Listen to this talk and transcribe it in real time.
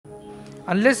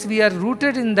Unless we are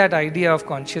rooted in that idea of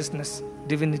consciousness,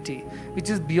 divinity, which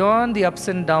is beyond the ups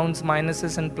and downs,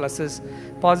 minuses and pluses,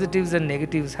 positives and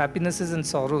negatives, happinesses and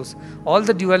sorrows, all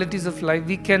the dualities of life,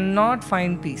 we cannot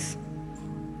find peace.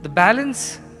 The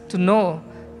balance to know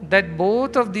that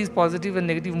both of these positive and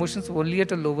negative emotions only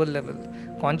at a lower level.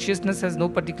 Consciousness has no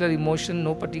particular emotion,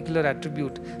 no particular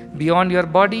attribute. Beyond your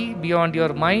body, beyond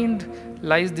your mind,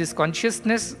 lies this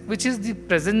consciousness, which is the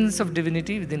presence of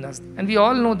divinity within us. And we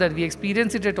all know that, we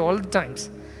experience it at all the times.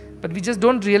 But we just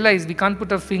don't realize, we can't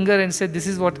put a finger and say this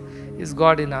is what is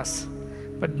God in us.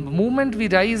 But the moment we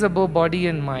rise above body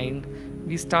and mind,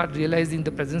 we start realizing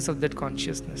the presence of that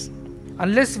consciousness.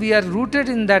 Unless we are rooted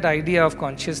in that idea of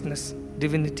consciousness,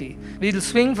 divinity, we will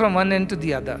swing from one end to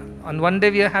the other. On one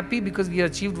day we are happy because we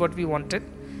achieved what we wanted.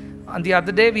 On the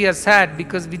other day we are sad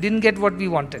because we didn't get what we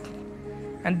wanted.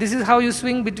 And this is how you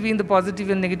swing between the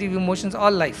positive and negative emotions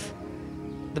all life.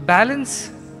 The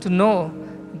balance to know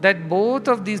that both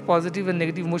of these positive and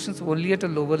negative emotions only at a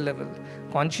lower level.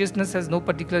 Consciousness has no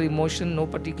particular emotion, no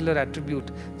particular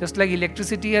attribute. Just like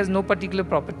electricity has no particular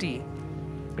property.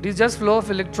 It is just flow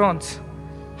of electrons.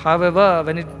 However,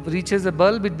 when it reaches the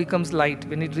bulb, it becomes light.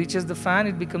 When it reaches the fan,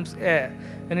 it becomes air.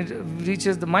 When it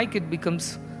reaches the mic, it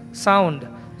becomes sound.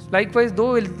 Likewise,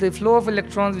 though the flow of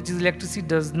electrons, which is electricity,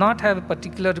 does not have a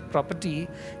particular property,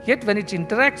 yet when it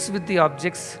interacts with the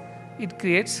objects, it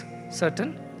creates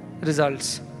certain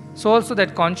results. So also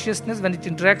that consciousness, when it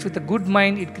interacts with a good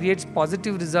mind, it creates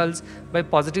positive results by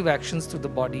positive actions to the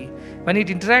body. When it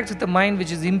interacts with a mind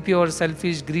which is impure,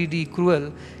 selfish, greedy,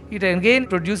 cruel, it again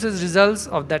produces results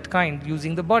of that kind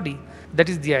using the body. That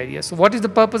is the idea. So what is the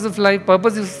purpose of life?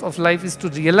 Purpose of life is to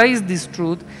realize this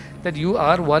truth that you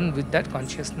are one with that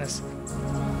consciousness.